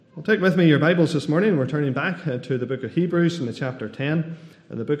Well, take with me your Bibles this morning. We're turning back to the book of Hebrews in the chapter 10.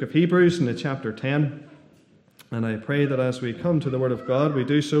 The book of Hebrews in the chapter 10. And I pray that as we come to the Word of God, we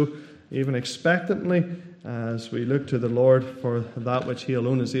do so even expectantly as we look to the Lord for that which He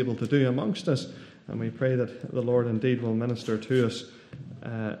alone is able to do amongst us. And we pray that the Lord indeed will minister to us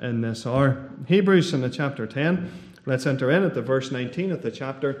in this hour. Hebrews in the chapter 10. Let's enter in at the verse 19 of the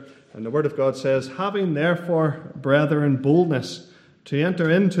chapter. And the Word of God says, "Having therefore, brethren, boldness to enter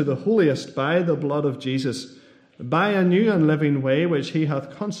into the holiest by the blood of Jesus, by a new and living way which He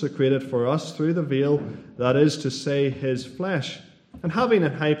hath consecrated for us through the veil, that is to say, His flesh. And having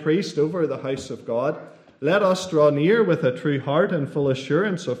an high priest over the house of God, let us draw near with a true heart and full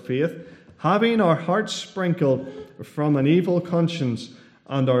assurance of faith, having our hearts sprinkled from an evil conscience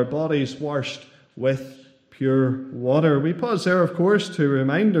and our bodies washed with pure water." We pause there, of course, to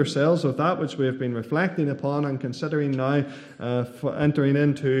remind ourselves of that which we have been reflecting upon and considering now for entering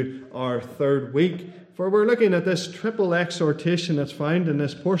into our third week. For we're looking at this triple exhortation that's found in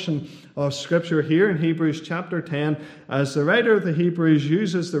this portion of Scripture here in Hebrews chapter 10, as the writer of the Hebrews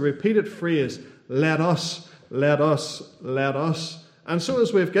uses the repeated phrase, "Let us, let us, let us." And so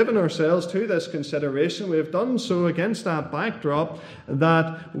as we've given ourselves to this consideration, we have done so against that backdrop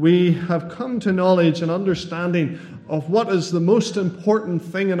that we have come to knowledge and understanding of what is the most important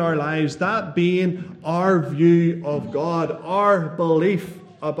thing in our lives, that being our view of God, our belief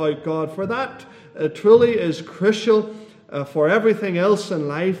about God. For that truly is crucial for everything else in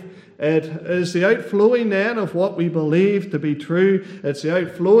life. It is the outflowing then of what we believe to be true. It's the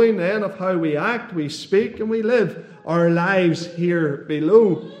outflowing then of how we act, we speak, and we live our lives here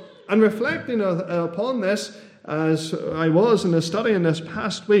below. And reflecting upon this, as I was in the study in this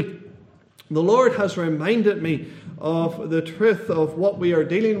past week, the Lord has reminded me of the truth of what we are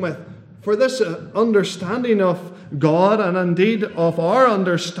dealing with. For this understanding of God, and indeed of our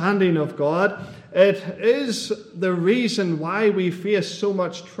understanding of God, it is the reason why we face so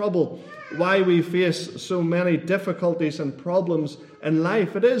much trouble, why we face so many difficulties and problems in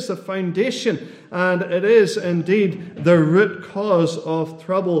life. It is the foundation, and it is indeed the root cause of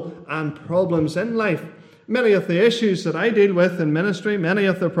trouble and problems in life. Many of the issues that I deal with in ministry, many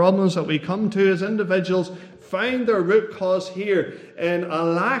of the problems that we come to as individuals, find their root cause here in a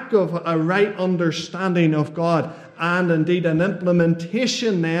lack of a right understanding of God, and indeed an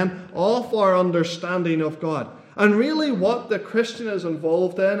implementation then of our understanding of God. And really what the Christian is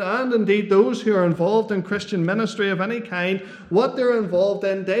involved in, and indeed those who are involved in Christian ministry of any kind, what they're involved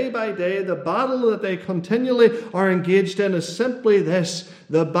in day by day, the battle that they continually are engaged in is simply this: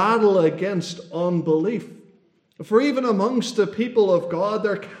 the battle against unbelief. For even amongst the people of God,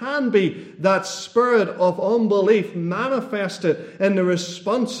 there can be that spirit of unbelief manifested in the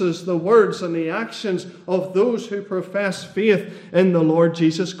responses, the words, and the actions of those who profess faith in the Lord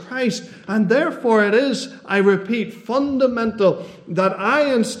Jesus Christ. And therefore it is, I repeat, fundamental that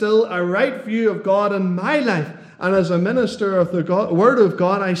I instill a right view of God in my life. And as a minister of the Word of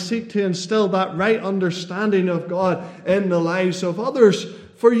God, I seek to instill that right understanding of God in the lives of others.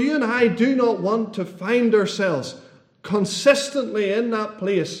 For you and I do not want to find ourselves consistently in that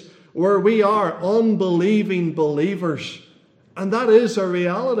place where we are unbelieving believers. And that is a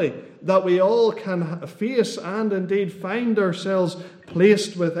reality that we all can face and indeed find ourselves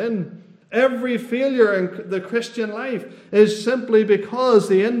placed within. Every failure in the Christian life is simply because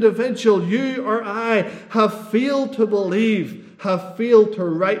the individual, you or I, have failed to believe, have failed to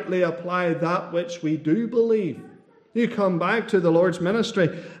rightly apply that which we do believe. You come back to the Lord's ministry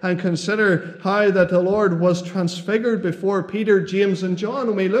and consider how that the Lord was transfigured before Peter, James, and John.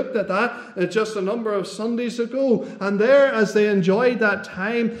 And we looked at that just a number of Sundays ago. And there, as they enjoyed that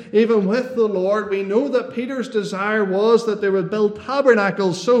time, even with the Lord, we know that Peter's desire was that they would build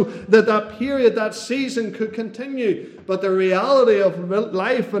tabernacles so that that period, that season could continue. But the reality of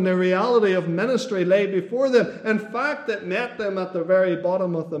life and the reality of ministry lay before them. In fact, it met them at the very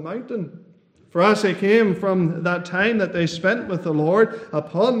bottom of the mountain. For as they came from that time that they spent with the Lord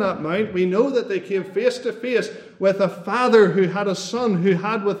upon that mount, we know that they came face to face with a father who had a son who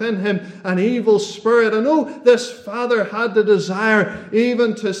had within him an evil spirit. And this father had the desire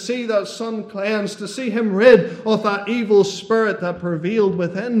even to see that son cleansed, to see him rid of that evil spirit that prevailed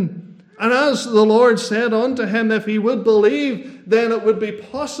within. And as the Lord said unto him, if he would believe, then it would be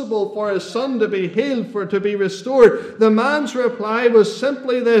possible for his son to be healed, for to be restored. The man's reply was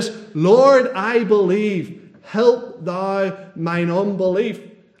simply this: Lord, I believe, help thou mine unbelief.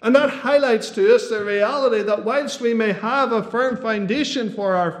 And that highlights to us the reality that whilst we may have a firm foundation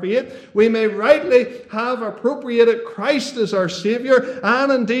for our faith, we may rightly have appropriated Christ as our Saviour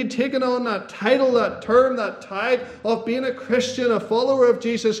and indeed taken on that title, that term, that tag of being a Christian, a follower of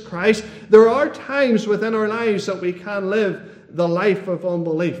Jesus Christ, there are times within our lives that we can live the life of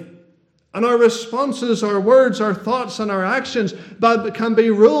unbelief. And our responses, our words, our thoughts and our actions can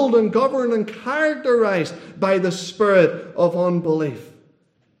be ruled and governed and characterized by the spirit of unbelief.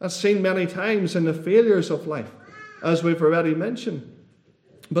 That's seen many times in the failures of life, as we've already mentioned.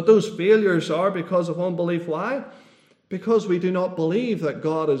 But those failures are because of unbelief. Why? Because we do not believe that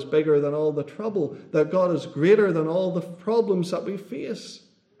God is bigger than all the trouble, that God is greater than all the problems that we face.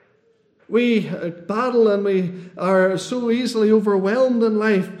 We battle and we are so easily overwhelmed in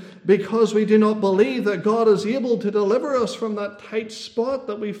life because we do not believe that God is able to deliver us from that tight spot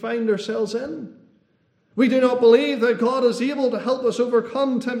that we find ourselves in. We do not believe that God is able to help us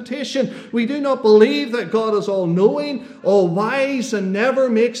overcome temptation. We do not believe that God is all-knowing, all-wise, and never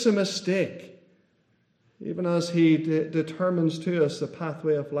makes a mistake, even as He determines to us the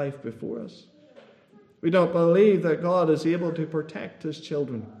pathway of life before us. We don't believe that God is able to protect His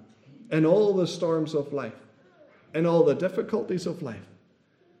children in all the storms of life, in all the difficulties of life.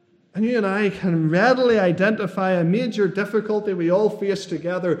 And you and I can readily identify a major difficulty we all face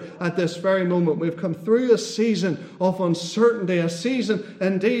together at this very moment. We've come through a season of uncertainty, a season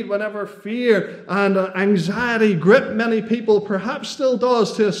indeed whenever fear and anxiety grip many people, perhaps still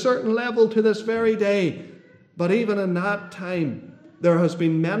does to a certain level to this very day. But even in that time, there has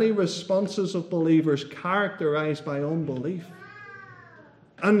been many responses of believers characterized by unbelief.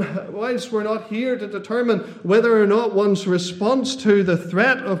 And whilst we're not here to determine whether or not one's response to the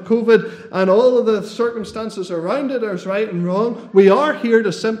threat of COVID and all of the circumstances around it is right and wrong, we are here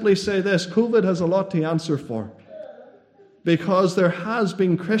to simply say this: COVID has a lot to answer for. Because there has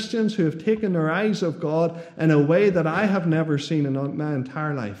been Christians who have taken their eyes off God in a way that I have never seen in my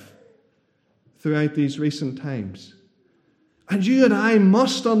entire life throughout these recent times. And you and I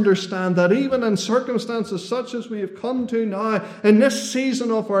must understand that even in circumstances such as we have come to now, in this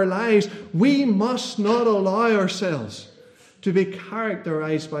season of our lives, we must not allow ourselves to be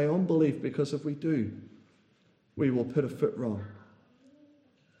characterized by unbelief, because if we do, we will put a foot wrong.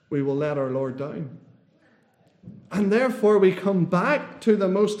 We will let our Lord down. And therefore we come back to the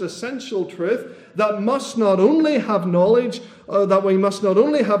most essential truth that must not only have knowledge, that we must not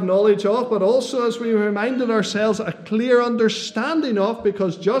only have knowledge of, but also, as we reminded ourselves, a clear understanding of,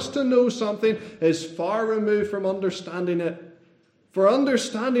 because just to know something is far removed from understanding it. For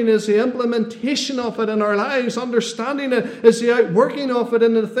understanding is the implementation of it in our lives. Understanding it is the outworking of it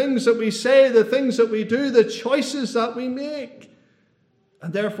in the things that we say, the things that we do, the choices that we make.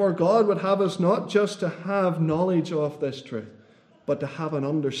 And therefore God would have us not just to have knowledge of this truth, but to have an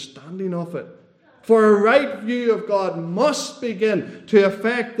understanding of it. For a right view of God must begin to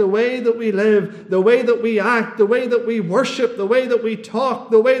affect the way that we live, the way that we act, the way that we worship, the way that we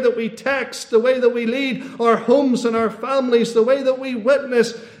talk, the way that we text, the way that we lead our homes and our families, the way that we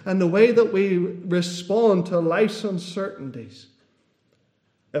witness, and the way that we respond to life's uncertainties.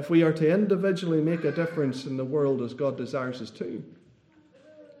 If we are to individually make a difference in the world as God desires us to.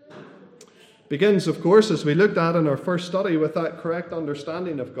 Begins, of course, as we looked at in our first study, with that correct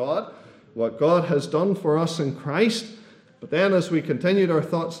understanding of God, what God has done for us in Christ. But then as we continued our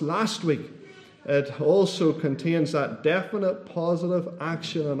thoughts last week, it also contains that definite positive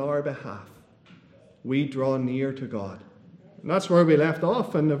action on our behalf. We draw near to God. And that's where we left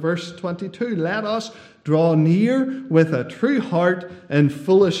off in verse 22. Let us draw near with a true heart and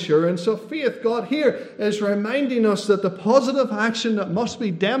full assurance of faith. God here is reminding us that the positive action that must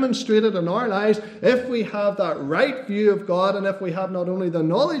be demonstrated in our lives, if we have that right view of God, and if we have not only the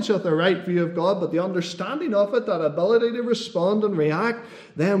knowledge of the right view of God, but the understanding of it, that ability to respond and react,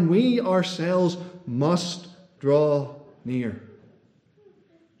 then we ourselves must draw near.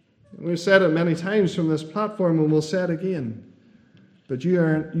 We've said it many times from this platform, and we'll say it again. But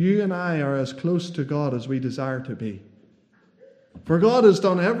you and I are as close to God as we desire to be. For God has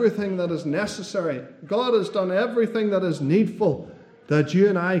done everything that is necessary. God has done everything that is needful, that you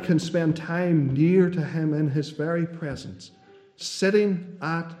and I can spend time near to Him in His very presence, sitting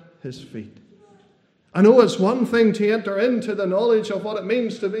at His feet. I know it's one thing to enter into the knowledge of what it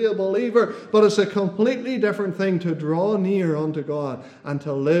means to be a believer, but it's a completely different thing to draw near unto God and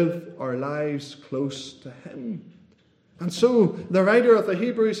to live our lives close to Him. And so the writer of the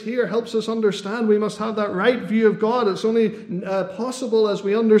Hebrews here helps us understand we must have that right view of God. It's only possible as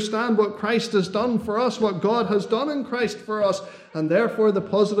we understand what Christ has done for us, what God has done in Christ for us. And therefore the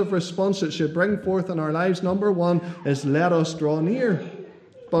positive response it should bring forth in our lives, number one, is let us draw near.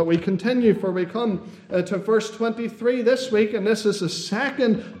 But we continue, for we come to verse 23 this week, and this is the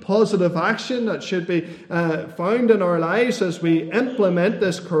second positive action that should be found in our lives as we implement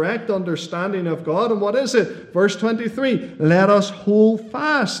this correct understanding of God. And what is it? Verse 23, let us hold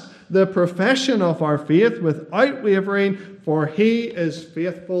fast the profession of our faith without wavering, for he is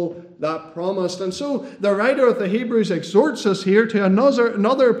faithful that promised. And so the writer of the Hebrews exhorts us here to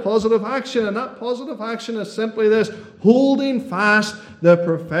another positive action, and that positive action is simply this: holding fast the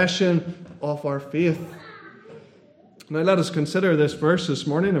profession of our faith. Now let us consider this verse this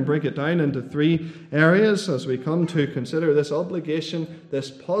morning and break it down into three areas as we come to consider this obligation,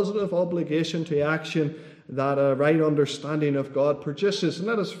 this positive obligation to action that a right understanding of God produces. And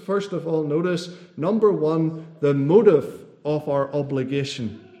let us first of all notice, number one, the motive of our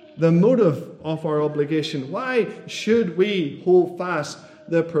obligation. The motive of our obligation. Why should we hold fast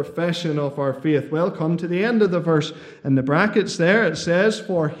the profession of our faith? Well, come to the end of the verse. In the brackets there it says,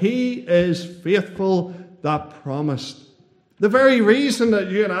 for he is faithful that promised. The very reason that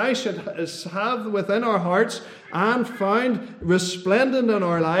you and I should have within our hearts and find resplendent in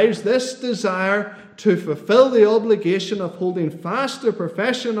our lives this desire to fulfill the obligation of holding fast the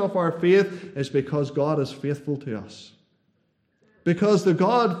profession of our faith is because God is faithful to us. Because the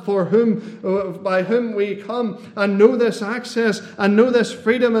God by whom we come and know this access and know this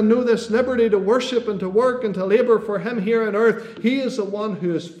freedom and know this liberty to worship and to work and to labor for him here on earth, he is the one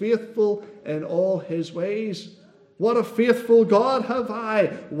who is faithful in all his ways. What a faithful God have I!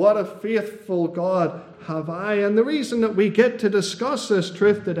 What a faithful God have I! And the reason that we get to discuss this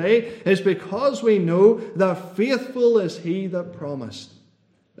truth today is because we know that faithful is he that promised.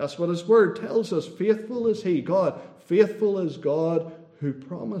 That's what his word tells us. Faithful is he, God. Faithful is God who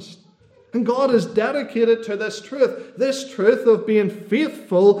promised. And God is dedicated to this truth of being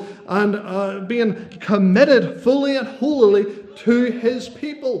faithful and being committed fully and wholly to his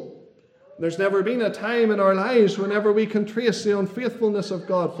people. There's never been a time in our lives whenever we can trace the unfaithfulness of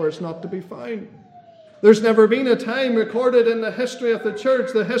God for it's not to be found. There's never been a time recorded in the history of the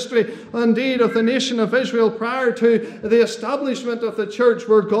church, the history indeed of the nation of Israel prior to the establishment of the church,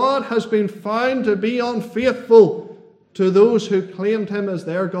 where God has been found to be unfaithful to those who claimed him as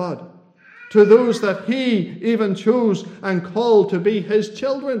their God, to those that he even chose and called to be his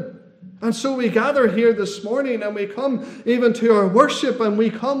children. And so we gather here this morning and we come even to our worship and we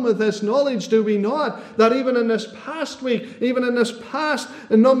come with this knowledge, do we not, that even in this past week, even in this past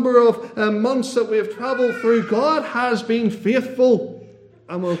number of months that we have traveled through, God has been faithful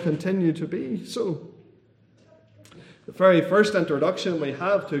and will continue to be so. The very first introduction we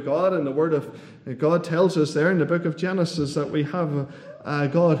have to God in the Word of God tells us there in the book of Genesis that we have a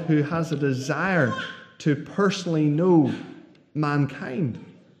God who has a desire to personally know mankind.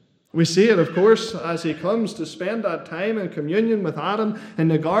 We see it, of course, as he comes to spend that time in communion with Adam in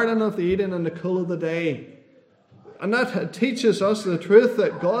the Garden of Eden in the cool of the day. And that teaches us the truth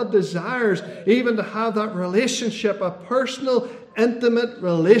that God desires even to have that relationship, a personal, intimate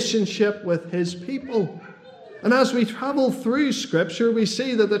relationship with his people. And as we travel through Scripture, we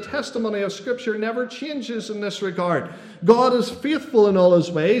see that the testimony of Scripture never changes in this regard. God is faithful in all his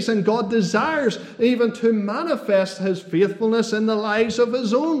ways, and God desires even to manifest his faithfulness in the lives of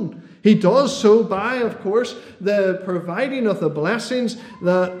his own. He does so by, of course, the providing of the blessings,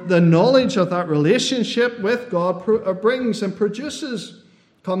 the knowledge of that relationship with God brings and produces.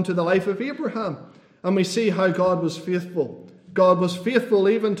 Come to the life of Abraham, and we see how God was faithful. God was faithful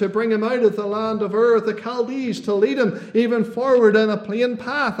even to bring him out of the land of Ur of the Chaldees, to lead him even forward in a plain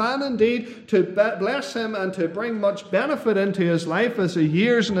path, and indeed to bless him and to bring much benefit into his life as the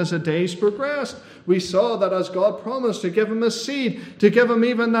years and as the days progressed. We saw that as God promised to give him a seed, to give him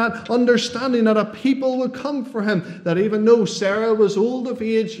even that understanding that a people would come for him, that even though Sarah was old of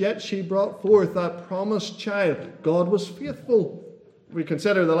age, yet she brought forth that promised child. God was faithful. We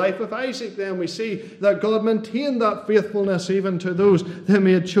consider the life of Isaac, then we see that God maintained that faithfulness even to those whom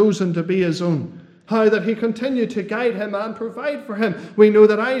he had chosen to be his own. How that he continued to guide him and provide for him. We know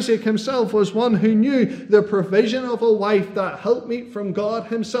that Isaac himself was one who knew the provision of a wife, that helpmeet from God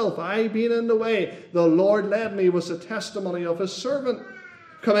himself. I being in the way, the Lord led me, was a testimony of his servant.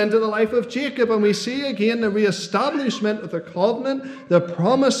 Come into the life of Jacob, and we see again the reestablishment of the covenant, the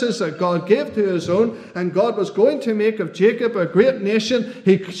promises that God gave to his own, and God was going to make of Jacob a great nation.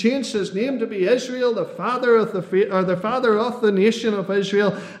 He changed his name to be Israel, the father of the nation of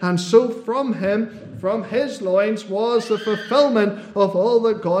Israel, and so from him, from his loins, was the fulfillment of all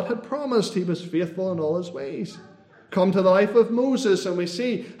that God had promised. He was faithful in all his ways. Come to the life of Moses, and we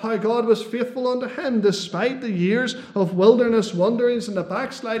see how God was faithful unto him despite the years of wilderness wanderings and the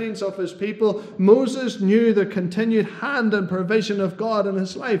backslidings of his people. Moses knew the continued hand and provision of God in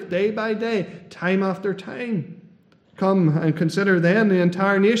his life, day by day, time after time. Come and consider then the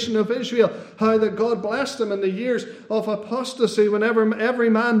entire nation of Israel, how that God blessed them in the years of apostasy, whenever every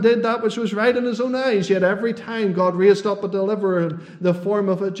man did that which was right in his own eyes. Yet every time God raised up a deliverer in the form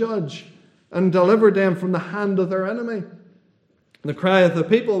of a judge, and delivered them from the hand of their enemy. The cry of the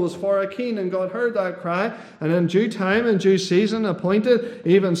people was for a king, and God heard that cry, and in due time, in due season, appointed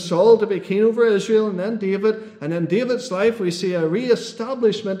even Saul to be king over Israel, and then David. And in David's life, we see a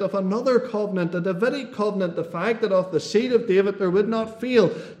re-establishment of another covenant, the Davidic covenant, the fact that of the seed of David there would not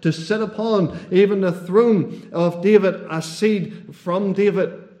fail to sit upon even the throne of David, a seed from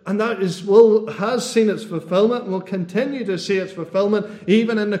David. And that has seen its fulfillment and will continue to see its fulfillment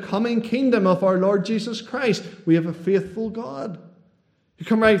even in the coming kingdom of our Lord Jesus Christ. We have a faithful God. You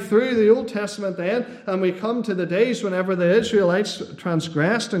come right through the Old Testament then, and we come to the days whenever the Israelites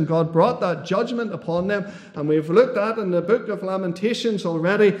transgressed and God brought that judgment upon them. And we've looked at in the book of Lamentations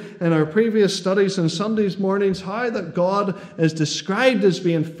already in our previous studies on Sundays mornings how that God is described as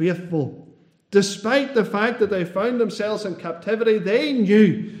being faithful. Despite the fact that they found themselves in captivity, they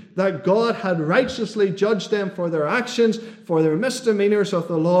knew that God had righteously judged them for their actions, for their misdemeanors of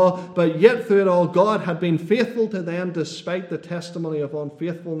the law, but yet through it all, God had been faithful to them despite the testimony of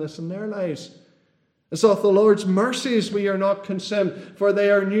unfaithfulness in their lives. It's of the Lord's mercies we are not consumed, for they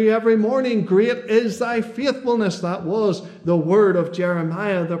are new every morning. Great is thy faithfulness. That was the word of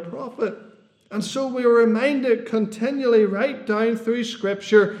Jeremiah the prophet. And so we are reminded continually right down through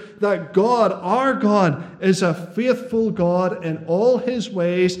Scripture that God, our God, is a faithful God in all his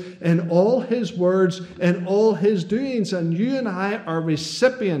ways, in all his words, in all his doings. And you and I are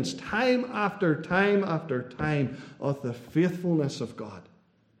recipients time after time after time of the faithfulness of God.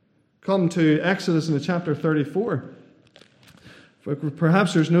 Come to Exodus in the chapter 34.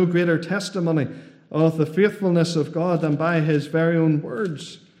 Perhaps there's no greater testimony of the faithfulness of God than by his very own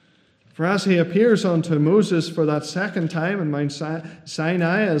words. For as he appears unto Moses for that second time in Mount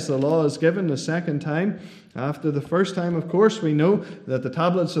Sinai, as the law is given the second time, after the first time, of course, we know that the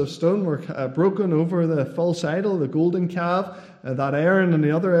tablets of stone were broken over the false idol, the golden calf, that Aaron and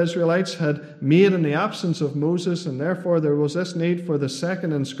the other Israelites had made in the absence of Moses, and therefore there was this need for the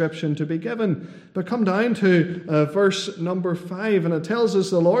second inscription to be given. But come down to verse number 5, and it tells us,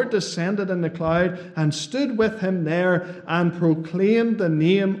 the Lord descended in the cloud and stood with him there and proclaimed the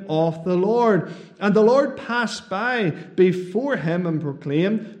name of the Lord. And the Lord passed by before him and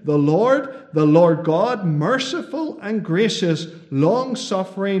proclaimed, the Lord God, merciful and gracious,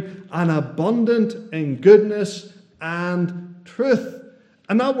 long-suffering and abundant in goodness and truth.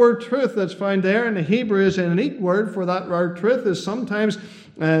 And that word truth that's found there in the Hebrew is a unique word, for that word truth is sometimes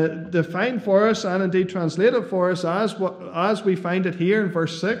defined for us and indeed translated for us as we find it here in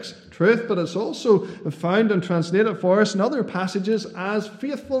verse 6, truth, but it's also found and translated for us in other passages as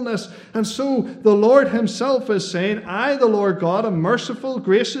faithfulness. And so the Lord himself is saying, I, the Lord God, am merciful,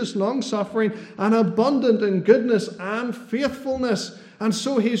 gracious, long-suffering, and abundant in goodness and faithfulness. And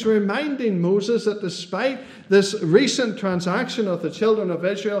so he's reminding Moses that despite this recent transaction of the children of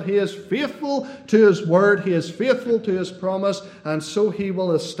Israel, he is faithful to his word, he is faithful to his promise, and so he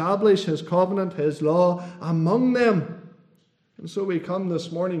will establish his covenant, his law among them. And so we come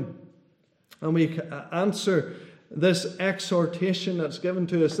this morning and we answer this exhortation that's given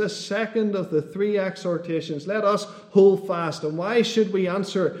to us, this second of the three exhortations. Let us hold fast. And why should we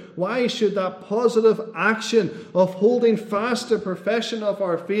answer it? Why should that positive action of holding fast the profession of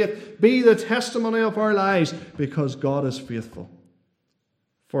our faith be the testimony of our lives? Because God is faithful.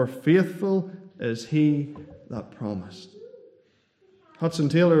 For faithful is he that promised. Hudson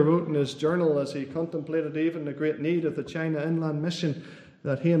Taylor wrote in his journal as he contemplated even the great need of the China Inland Mission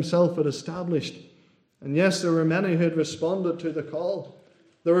that he himself had established. And yes, there were many who had responded to the call.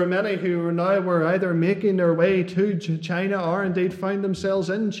 There were many who were either making their way to China or indeed found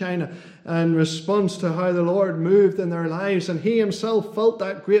themselves in China in response to how the Lord moved in their lives. And he himself felt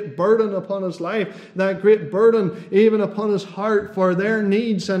that great burden upon his life, that great burden even upon his heart for their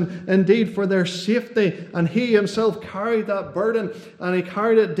needs and indeed for their safety. And he himself carried that burden, and he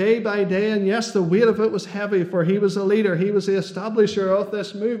carried it day by day. And yes, the weight of it was heavy, for he was a leader. He was the establisher of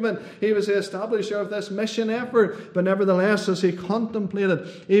this movement. He was the establisher of this mission effort. But nevertheless, as he contemplated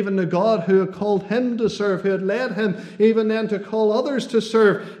even the God who had called him to serve, who had led him even then to call others to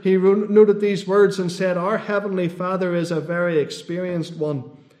serve, he noted these words and said, our Heavenly Father is a very experienced one.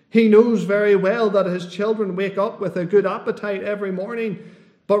 He knows very well that his children wake up with a good appetite every morning.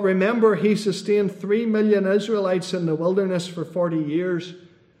 But remember, he sustained 3 million Israelites in the wilderness for 40 years.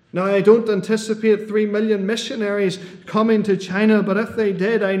 Now, I don't anticipate 3 million missionaries coming to China, but if they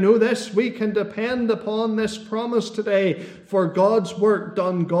did, I know this: we can depend upon this promise today. For God's work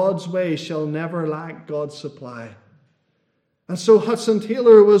done God's way shall never lack God's supply. And so Hudson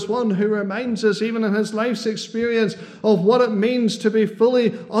Taylor was one who reminds us, even in his life's experience, of what it means to be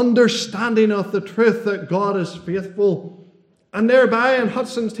fully understanding of the truth that God is faithful. And thereby, in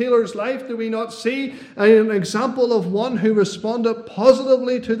Hudson Taylor's life, do we not see an example of one who responded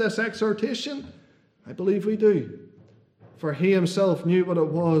positively to this exhortation? I believe we do. For he himself knew what it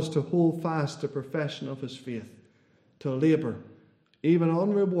was to hold fast the profession of his faith, to labour, even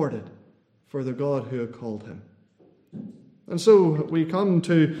unrewarded, for the God who had called him. And so we come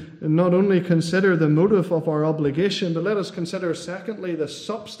to not only consider the motive of our obligation, but let us consider, secondly, the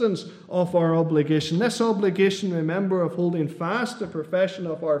substance of our obligation. This obligation, remember, of holding fast the profession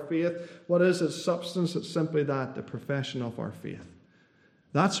of our faith, what is its substance? It's simply that, the profession of our faith.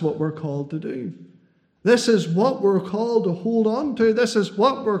 That's what we're called to do. This is what we're called to hold on to. This is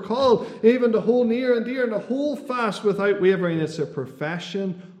what we're called even to hold near and dear and to hold fast without wavering. It's a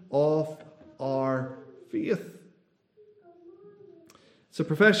profession of our faith. It's a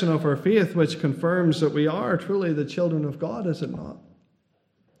profession of our faith which confirms that we are truly the children of God, is it not?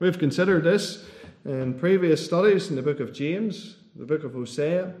 We've considered this in previous studies in the book of James, the book of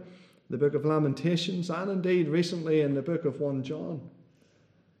Hosea, the book of Lamentations, and indeed recently in the book of 1 John.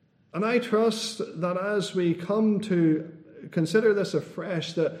 And I trust that as we come to consider this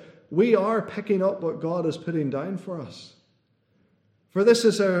afresh, that we are picking up what God is putting down for us. For this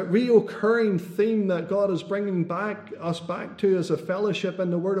is a reoccurring theme that God is bringing us back to as a fellowship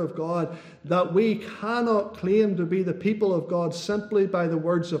in the Word of God, that we cannot claim to be the people of God simply by the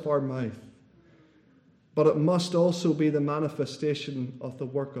words of our mouth, but it must also be the manifestation of the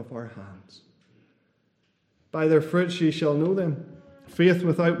work of our hands. By their fruits ye shall know them. Faith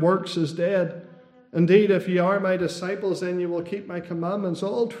without works is dead. Indeed, if ye are my disciples, then you will keep my commandments.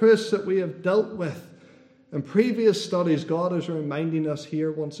 All truths that we have dealt with in previous studies, God is reminding us here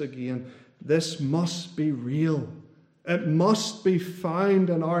once again, this must be real. It must be found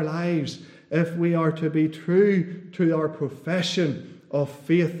in our lives if we are to be true to our profession of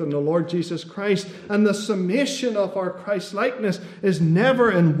faith in the Lord Jesus Christ. And the summation of our Christ-likeness is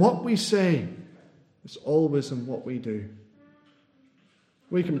never in what we say. It's always in what we do.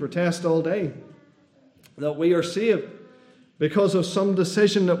 We can protest all day that we are saved because of some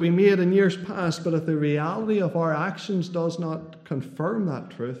decision that we made in years past, but if the reality of our actions does not confirm that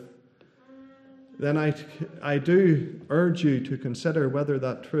truth, then I do urge you to consider whether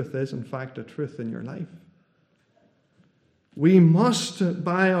that truth is in fact a truth in your life. We must,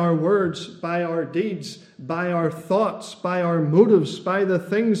 by our words, by our deeds, by our thoughts, by our motives, by the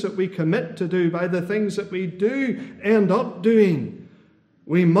things that we commit to do, by the things that we do end up doing,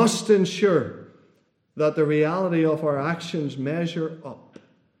 we must ensure that the reality of our actions measure up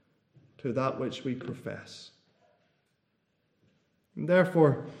to that which we profess. And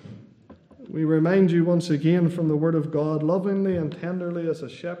therefore, we remind you once again from the Word of God, lovingly and tenderly as a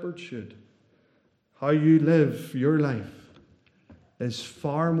shepherd should, how you live your life is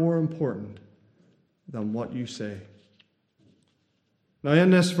far more important than what you say. Now,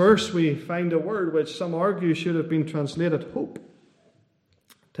 in this verse, we find a word which some argue should have been translated hope.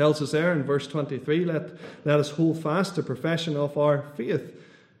 It tells us there in verse 23, let us hold fast the profession of our faith.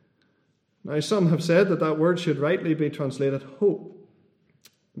 Now, some have said that word should rightly be translated hope.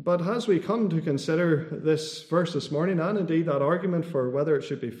 But as we come to consider this verse this morning, and indeed that argument for whether it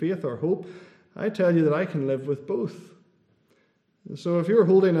should be faith or hope, I tell you that I can live with both. So if you're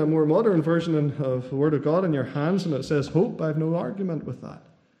holding a more modern version of the Word of God in your hands and it says hope, I have no argument with that.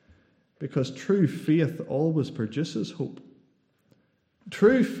 Because true faith always produces hope.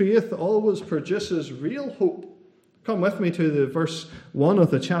 True faith always produces real hope. Come with me to the verse 1 of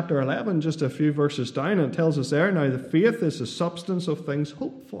the chapter 11, just a few verses down, and it tells us there, now the faith is the substance of things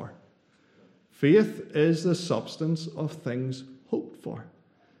hoped for. Faith is the substance of things hoped for.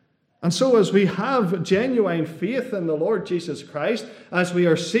 And so as we have genuine faith in the Lord Jesus Christ, as we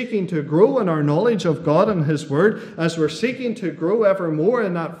are seeking to grow in our knowledge of God and His Word, as we're seeking to grow ever more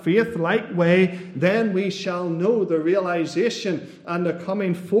in that faith-like way, then we shall know the realization and the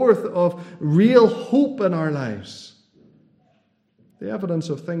coming forth of real hope in our lives. The evidence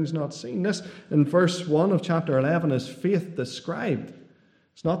of things not seen. This, in verse 1 of chapter 11, is faith described.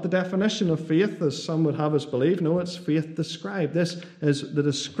 It's not the definition of faith as some would have us believe. No, it's faith described. This is the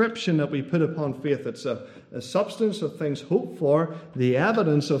description that we put upon faith. It's a substance of things hoped for, the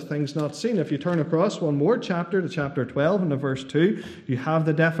evidence of things not seen. If you turn across one more chapter to chapter 12 and to verse 2, you have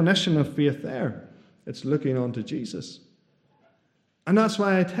the definition of faith there. It's looking unto Jesus. And that's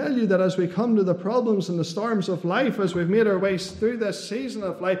why I tell you that as we come to the problems and the storms of life, as we've made our way through this season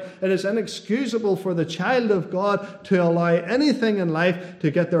of life, it is inexcusable for the child of God to allow anything in life to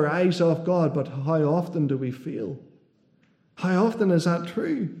get their eyes off God. But how often do we fail? How often is that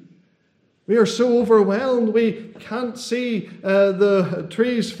true? We are so overwhelmed, we can't see the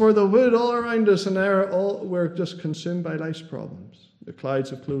trees for the wood all around us, and we're just consumed by life's problems. The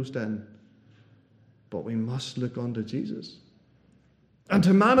clouds have closed in. But we must look unto Jesus. And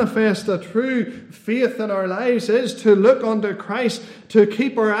to manifest a true faith in our lives is to look unto Christ, to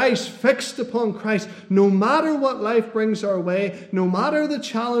keep our eyes fixed upon Christ, no matter what life brings our way, no matter the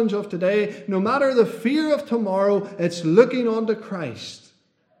challenge of today, no matter the fear of tomorrow, it's looking unto Christ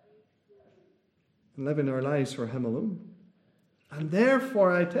and living our lives for Him alone. And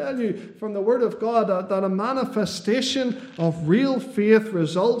therefore, I tell you from the Word of God that a manifestation of real faith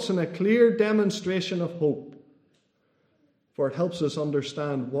results in a clear demonstration of hope. For it helps us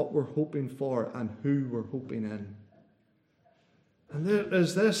understand what we're hoping for and who we're hoping in. And it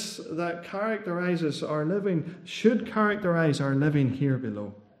is this that characterizes our living, should characterize our living here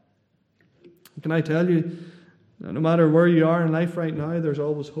below. Can I tell you, no matter where you are in life right now, there's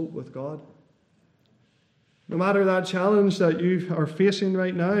always hope with God. No matter that challenge that you are facing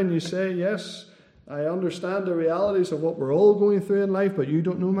right now and you say, yes, I understand the realities of what we're all going through in life, but you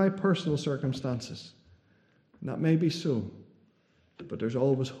don't know my personal circumstances. And that may be so. But there's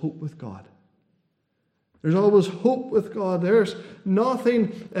always hope with God. There's always hope with God. There's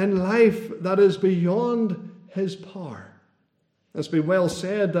nothing in life that is beyond His power. It's been well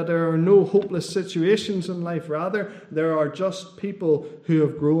said that there are no hopeless situations in life. Rather, there are just people who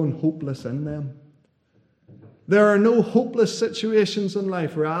have grown hopeless in them. There are no hopeless situations in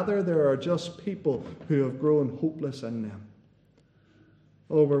life. Rather, there are just people who have grown hopeless in them.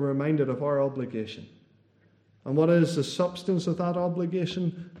 Oh, we're reminded of our obligation. And what is the substance of that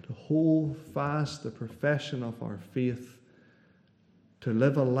obligation? To hold fast the profession of our faith, to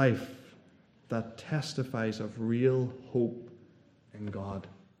live a life that testifies of real hope in God.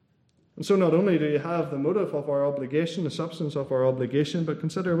 And so not only do you have the motive of our obligation, the substance of our obligation, but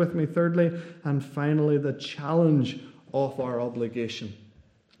consider with me thirdly and finally the challenge of our obligation.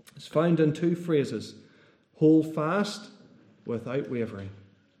 It's found in two phrases. Hold fast without wavering.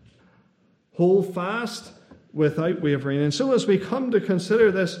 Hold fast without wavering. And so as we come to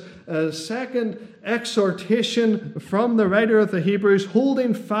consider this second exhortation from the writer of the Hebrews,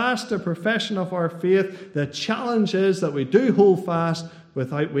 holding fast the profession of our faith, the challenge is that we do hold fast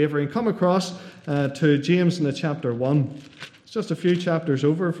without wavering. Come across to James in the chapter 1. It's just a few chapters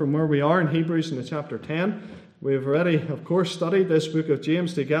over from where we are in Hebrews in the chapter 10. We've already, of course, studied this book of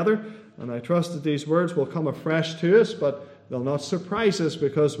James together, and I trust that these words will come afresh to us, but they'll not surprise us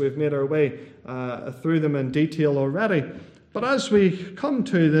because we've made our way through them in detail already. But as we come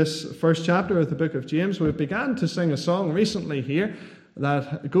to this first chapter of the book of James, we began to sing a song recently here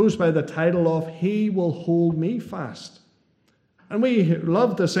that goes by the title of He Will Hold Me Fast. And we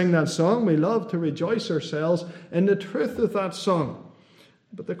love to sing that song. We love to rejoice ourselves in the truth of that song.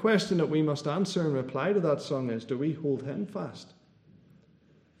 But the question that we must answer in reply to that song is, do we hold Him fast?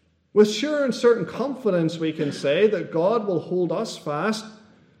 With sure and certain confidence we can say that God will hold us fast,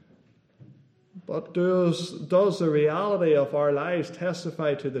 but does the reality of our lives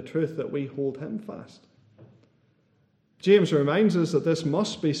testify to the truth that we hold Him fast? James reminds us that this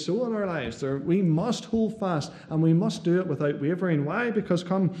must be so in our lives. We must hold fast, and we must do it without wavering. Why? Because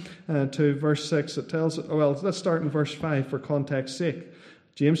come to verse 6, it tells, well, let's start in verse 5 for context's sake.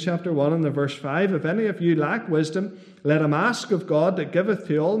 James chapter 1 and the verse 5, if any of you lack wisdom, let him ask of God that giveth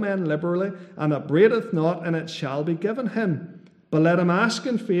to all men liberally, and upbraideth not, and it shall be given him. But let him ask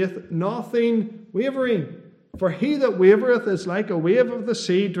in faith, nothing wavering. For he that wavereth is like a wave of the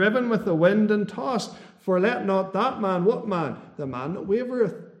sea, driven with the wind and tossed. For let not that man, what man? The man that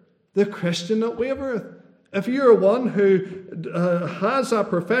wavereth, the Christian that wavereth. If you're one who has a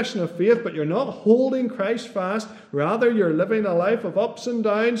profession of faith, but you're not holding Christ fast, rather you're living a life of ups and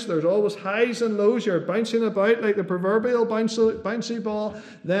downs, there's always highs and lows, you're bouncing about like the proverbial bouncy ball,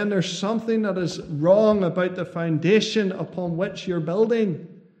 then there's something that is wrong about the foundation upon which you're building.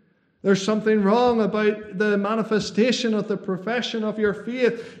 There's something wrong about the manifestation of the profession of your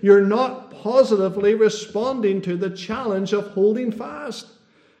faith. You're not positively responding to the challenge of holding fast.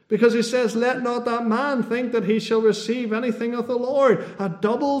 Because he says, let not that man think that he shall receive anything of the Lord. A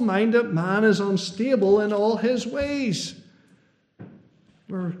double-minded man is unstable in all his ways.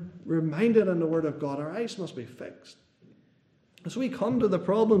 We're reminded in the Word of God, our eyes must be fixed. As we come to the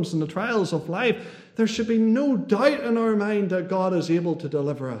problems and the trials of life, there should be no doubt in our mind that God is able to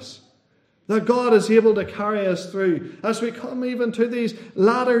deliver us. That God is able to carry us through. As we come even to these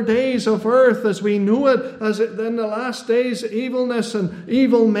latter days of earth, as we know it, in the last days, evilness and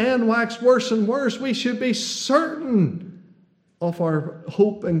evil men wax worse and worse, we should be certain of our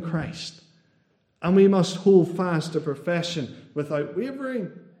hope in Christ. And we must hold fast to profession without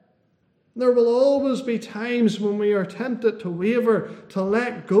wavering. There will always be times when we are tempted to waver, to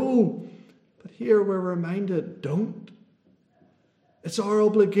let go. But here we're reminded, don't. It's our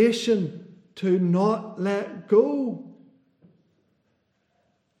obligation to not let go.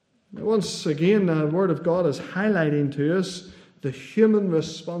 Once again, the Word of God is highlighting to us the human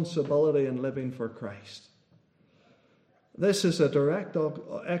responsibility in living for Christ. This is a direct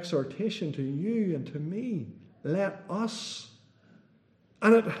exhortation to you and to me. Let us.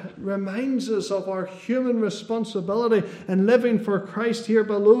 And it reminds us of our human responsibility in living for Christ here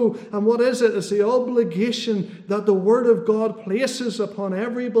below. And what is it? It's the obligation that the Word of God places upon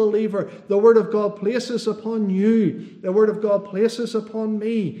every believer. The Word of God places upon you. The Word of God places upon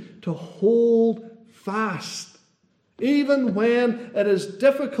me to hold fast. Even when it is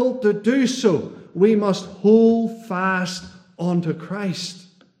difficult to do so, we must hold fast unto Christ.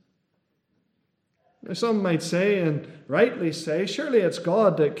 Now, some might say, and rightly say, surely it's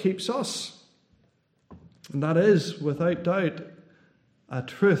God that keeps us. And that is, without doubt, a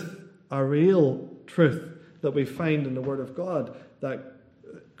truth, a real truth that we find in the Word of God, that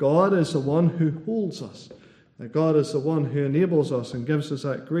God is the one who holds us, that God is the one who enables us and gives us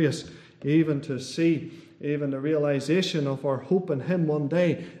that grace even to see even the realization of our hope in Him one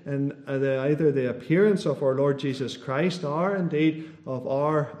day, in either the appearance of our Lord Jesus Christ or indeed of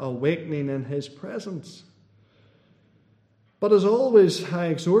our awakening in His presence. But as always, I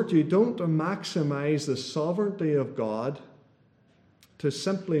exhort you, don't maximize the sovereignty of God to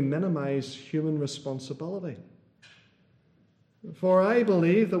simply minimize human responsibility. For I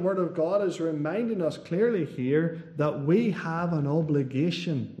believe the Word of God is reminding us clearly here that we have an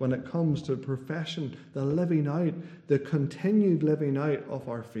obligation when it comes to profession, the living out, the continued living out of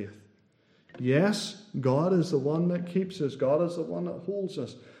our faith. Yes, God is the one that keeps us. God is the one that holds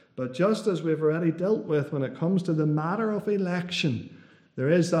us. But just as we've already dealt with when it comes to the matter of election, there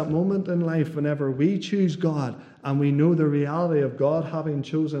is that moment in life whenever we choose God and we know the reality of God having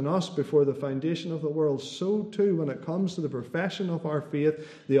chosen us before the foundation of the world. So too, when it comes to the profession of our faith,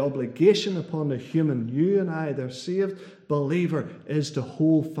 the obligation upon the human, you and I, the saved believer, is to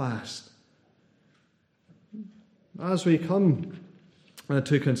hold fast. As we come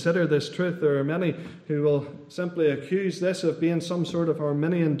to consider this truth, there are many who will simply accuse this of being some sort of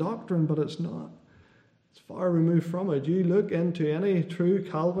Arminian doctrine, but it's not. It's far removed from it. You look into any true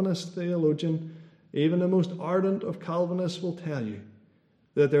Calvinist theologian, even the most ardent of Calvinists will tell you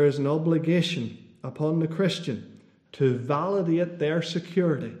that there is an obligation upon the Christian to validate their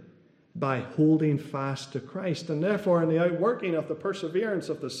security by holding fast to Christ. And therefore, in the outworking of the perseverance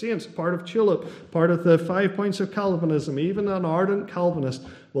of the saints, part of Tulip, part of the 5 points of Calvinism, even an ardent Calvinist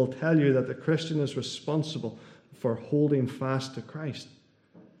will tell you that the Christian is responsible for holding fast to Christ.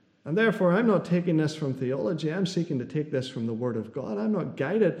 And therefore, I'm not taking this from theology. I'm seeking to take this from the Word of God. I'm not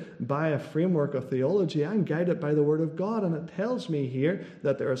guided by a framework of theology. I'm guided by the Word of God. And it tells me here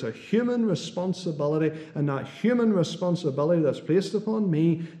that there is a human responsibility, and that human responsibility that's placed upon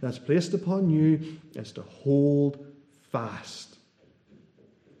me, that's placed upon you, is to hold fast.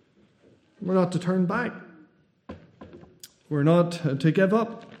 We're not to turn back. We're not to give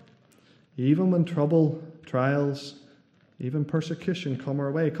up. Even when trouble, trials, even persecution come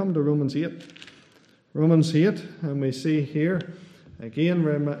our way. Come to Romans 8. Romans 8, and we see here, again,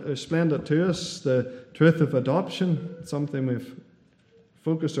 resplendent to us, the truth of adoption, something we've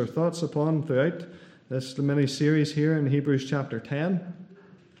focused our thoughts upon throughout this mini-series here in Hebrews chapter 10.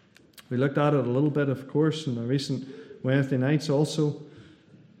 We looked at it a little bit, of course, in the recent Wednesday nights also.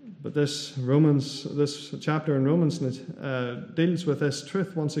 But this chapter in Romans deals with this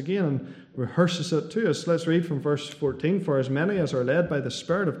truth once again and rehearses it to us. Let's read from verse 14. For as many as are led by the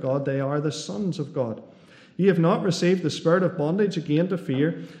Spirit of God, they are the sons of God. Ye have not received the spirit of bondage again to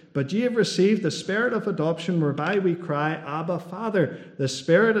fear, but ye have received the Spirit of adoption, whereby we cry, Abba, Father. The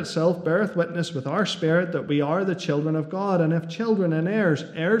Spirit itself beareth witness with our spirit that we are the children of God. And if children and heirs,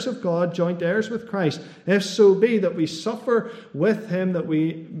 heirs of God, joint heirs with Christ, if so be that we suffer with him, that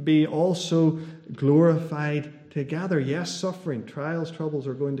we be also glorified together. Yes, suffering, trials, troubles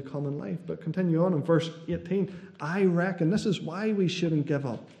are going to come in life. But continue on in verse 18. I reckon this is why we shouldn't give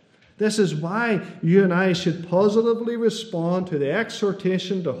up. This is why you and I should positively respond to the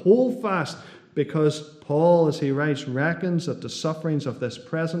exhortation to hold fast, because Paul, as he writes, reckons that the sufferings of this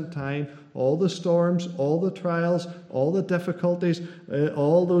present time, all the storms, all the trials, all the difficulties,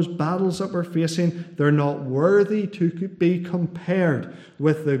 all those battles that we're facing, they're not worthy to be compared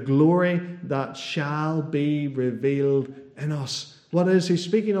with the glory that shall be revealed in us. What is he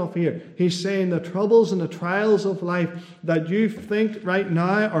speaking of here? He's saying the troubles and the trials of life that you think right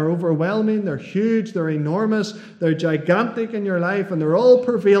now are overwhelming, they're huge, they're enormous, they're gigantic in your life, and they're all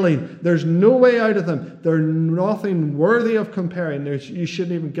prevailing. There's no way out of them. They're nothing worthy of comparing. You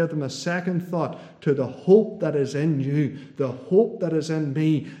shouldn't even give them a second thought to the hope that is in you, the hope that is in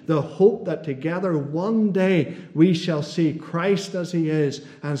me, the hope that together one day we shall see Christ as he is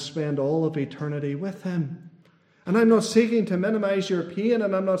and spend all of eternity with him. And I'm not seeking to minimize your pain,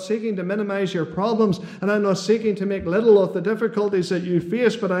 and I'm not seeking to minimize your problems, and I'm not seeking to make little of the difficulties that you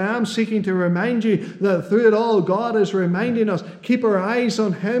face, but I am seeking to remind you that through it all, God is reminding us, keep our eyes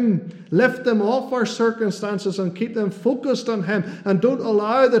on him, lift them off our circumstances and keep them focused on him, and don't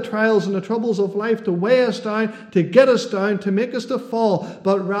allow the trials and the troubles of life to weigh us down, to get us down, to make us to fall,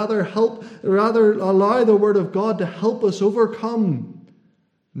 but rather allow the word of God to help us overcome,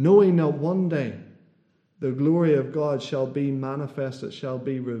 knowing that one day the glory of God shall be manifested, shall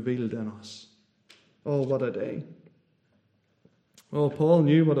be revealed in us. Oh, what a day. Well, Paul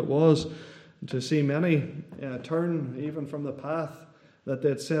knew what it was to see many turn even from the path that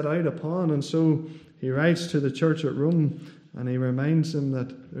they'd set out upon. And so he writes to the church at Rome and he reminds them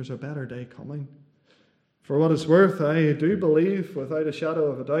that there's a better day coming. For what it's worth, I do believe without a shadow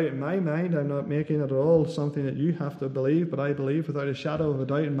of a doubt in my mind, I'm not making it at all something that you have to believe, but I believe without a shadow of a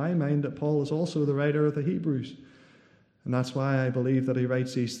doubt in my mind that Paul is also the writer of the Hebrews. And that's why I believe that he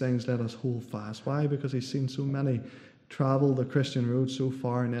writes these things, let us hold fast. Why? Because he's seen so many travel the Christian road so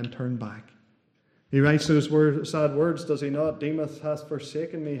far and then turn back. He writes those sad words, does he not? Demas hath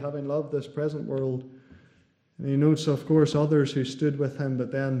forsaken me, having loved this present world. And he notes, of course, others who stood with him,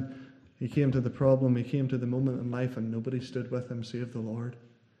 but then he came to the problem, he came to the moment in life, and nobody stood with him save the Lord.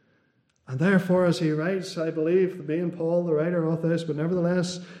 And therefore, as he writes, I believe, being Paul, the writer of this, but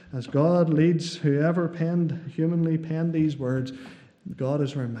nevertheless, as God leads whoever humanly penned these words, God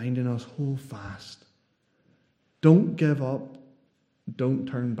is reminding us, hold fast. Don't give up. Don't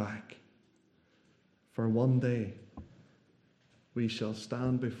turn back. For one day, we shall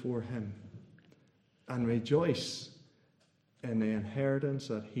stand before him and rejoice in the inheritance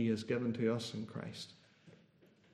that he has given to us in Christ.